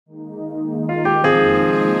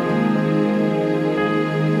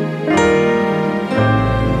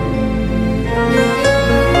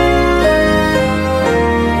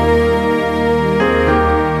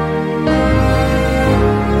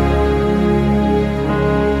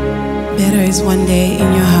Better is one day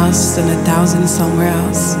in your house than 1,000 somewhere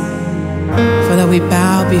else. For that we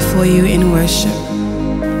bow before you in worship.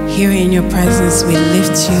 Here in your presence we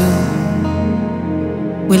lift you.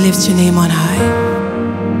 We lift your name on high.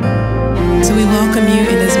 So we welcome you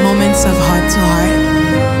in these moments of heart to heart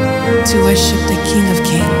to worship the King of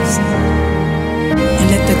Kings. And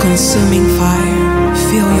let the consuming fire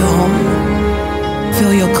fill your home,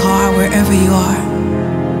 fill your car, wherever you are.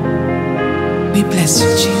 We bless you,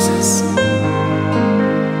 Jesus.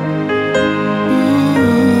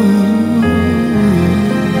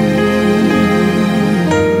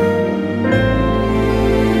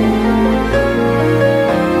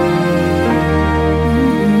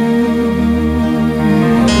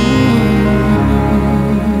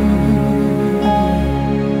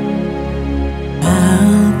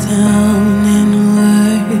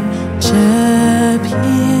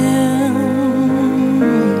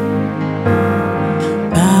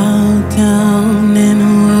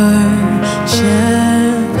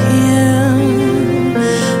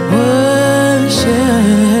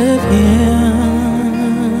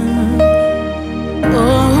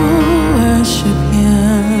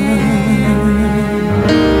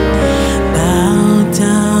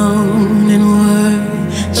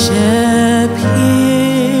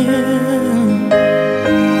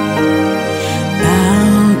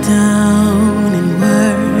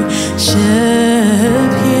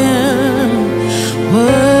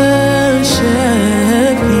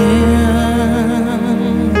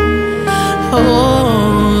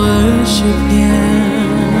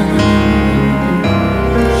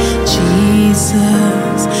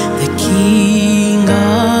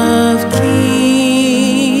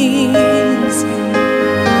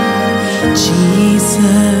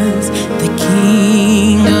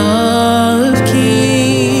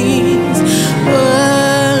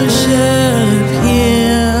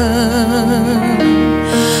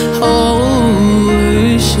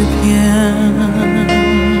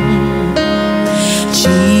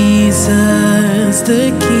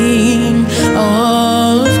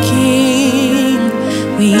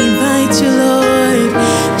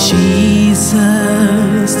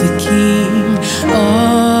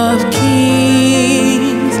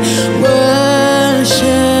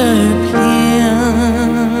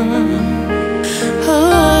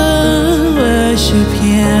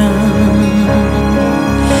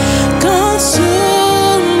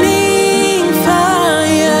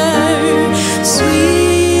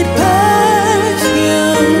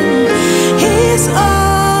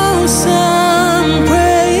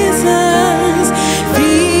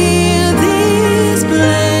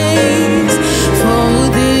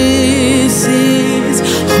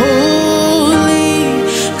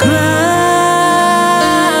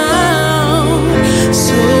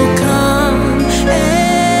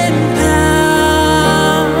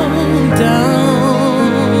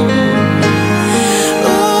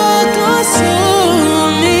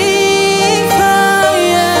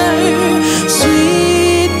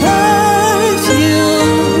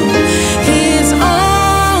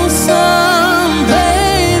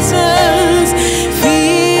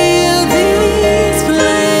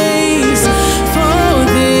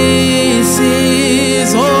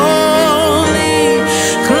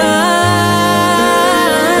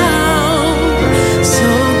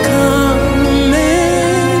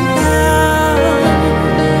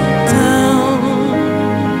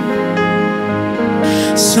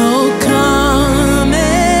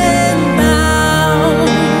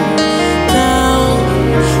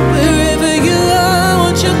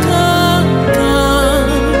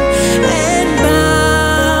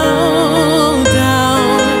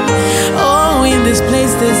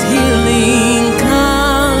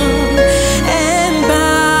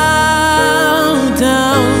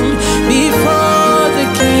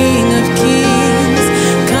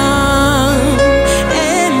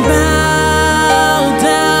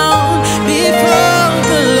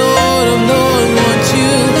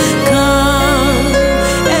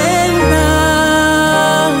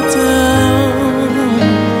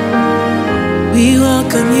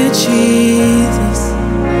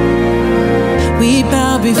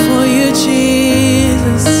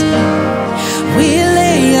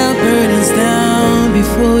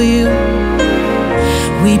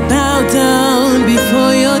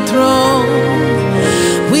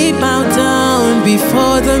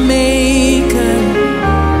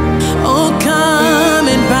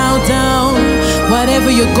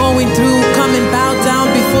 You're going through, come and bow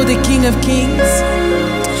down before the King of Kings.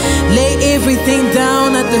 Lay everything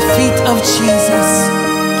down at the feet of Jesus.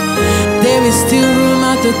 There is still room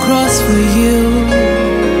at the cross for you.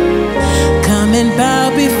 Come and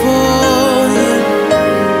bow before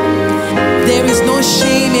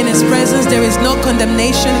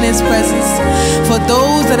condemnation in His presence. For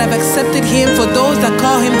those that have accepted Him, for those that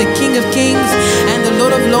call Him the King of Kings and the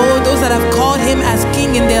Lord of Lords, those that have called Him as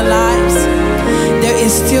King in their lives, there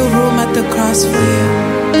is still room at the cross for you.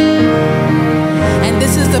 And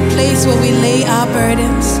this is the place where we lay our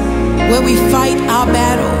burdens, where we fight our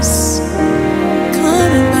battles.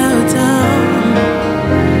 Come and bow down.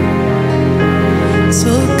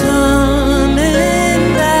 So come and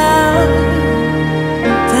bow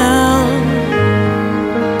down.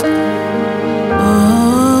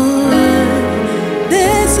 Oh,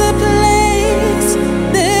 there's a place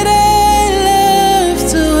that I love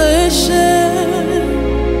to worship.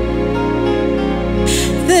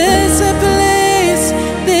 There's a place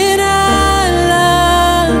that I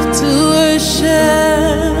love to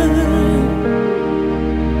worship.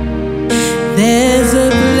 There's a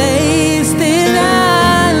place that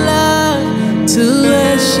I love to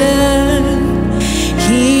worship.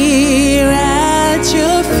 Here at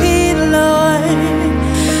your feet, Lord,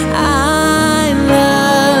 I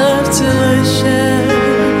love to worship.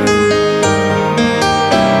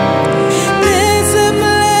 There's a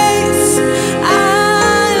place I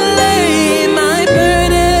lay my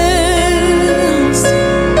burdens.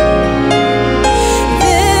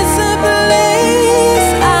 There's a place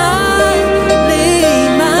I lay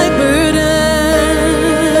my burdens.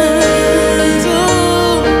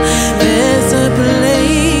 Oh, there's a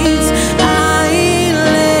place I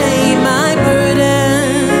lay my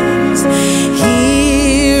burdens.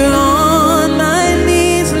 Here on my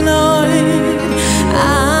knees, Lord,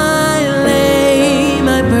 I lay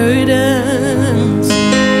my burdens.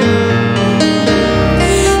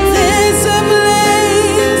 There's a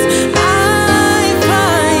place I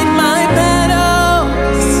fight my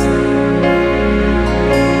battles.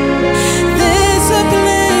 There's a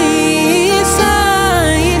place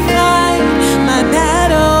I fight my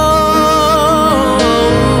battles.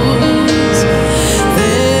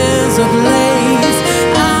 There's a place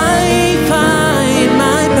I fight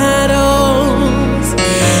my battles.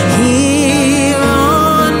 Here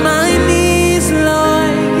on my knees,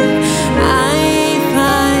 Lord, I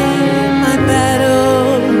fight my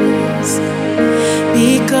battles.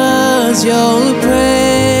 Because your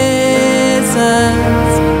presence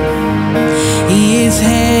is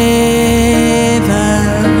heaven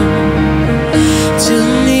to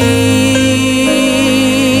me.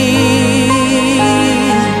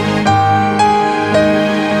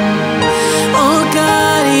 Oh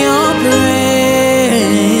God, your presence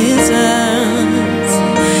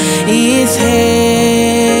is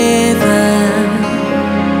heaven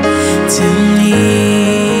to me.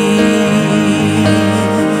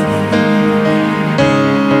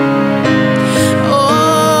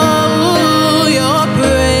 Oh, your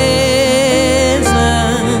presence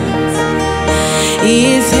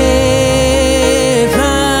is heaven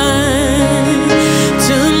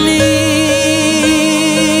to me.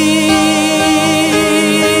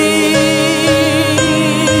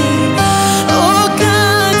 Oh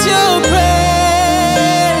God, your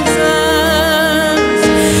presence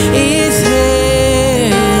is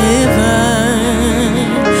heaven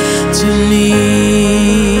to me.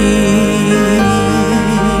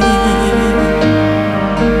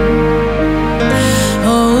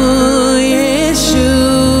 Oh, YESHUA,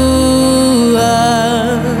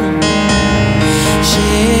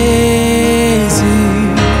 Jésus,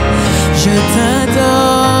 je t'adore.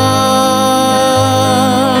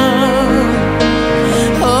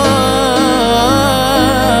 Oh,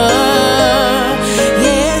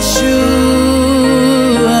 YESHUA,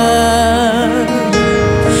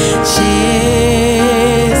 Jésus,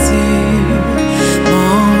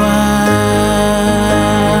 mon roi.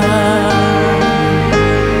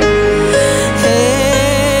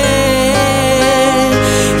 Hey,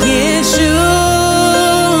 YESHUA,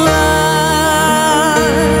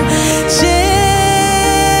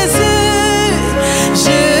 Jésus,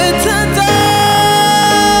 je t'adore.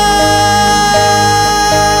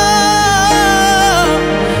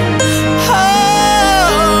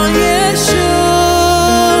 Oh, YESHUA,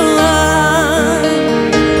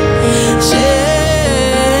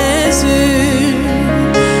 Jésus,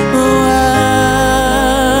 mon roi.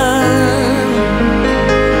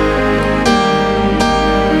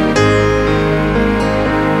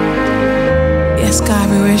 Yes, God,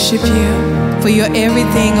 we worship you for your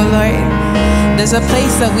everything, oh Lord. There's a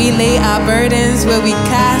place that we lay our burdens, where we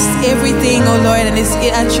cast everything, oh Lord, and it's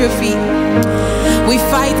at your feet. We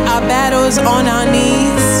fight our battles on our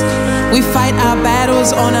knees. We fight our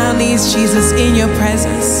battles on our knees, Jesus, in your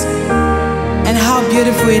presence. And how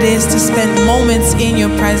beautiful it is to spend moments in your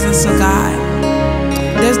presence, oh God.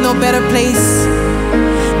 There's no better place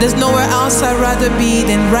There's nowhere else I'd rather be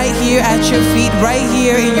than right here at your feet, right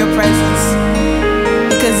here in your presence.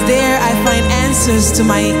 Because there I find answers to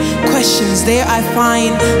my questions. There I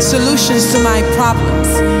find solutions to my problems.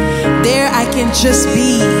 There I can just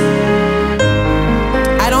be.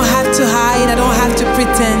 I don't have to hide. I don't have to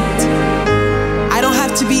pretend. I don't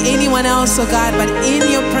have to be anyone else, oh God, but in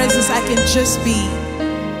your presence I can just be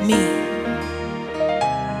me.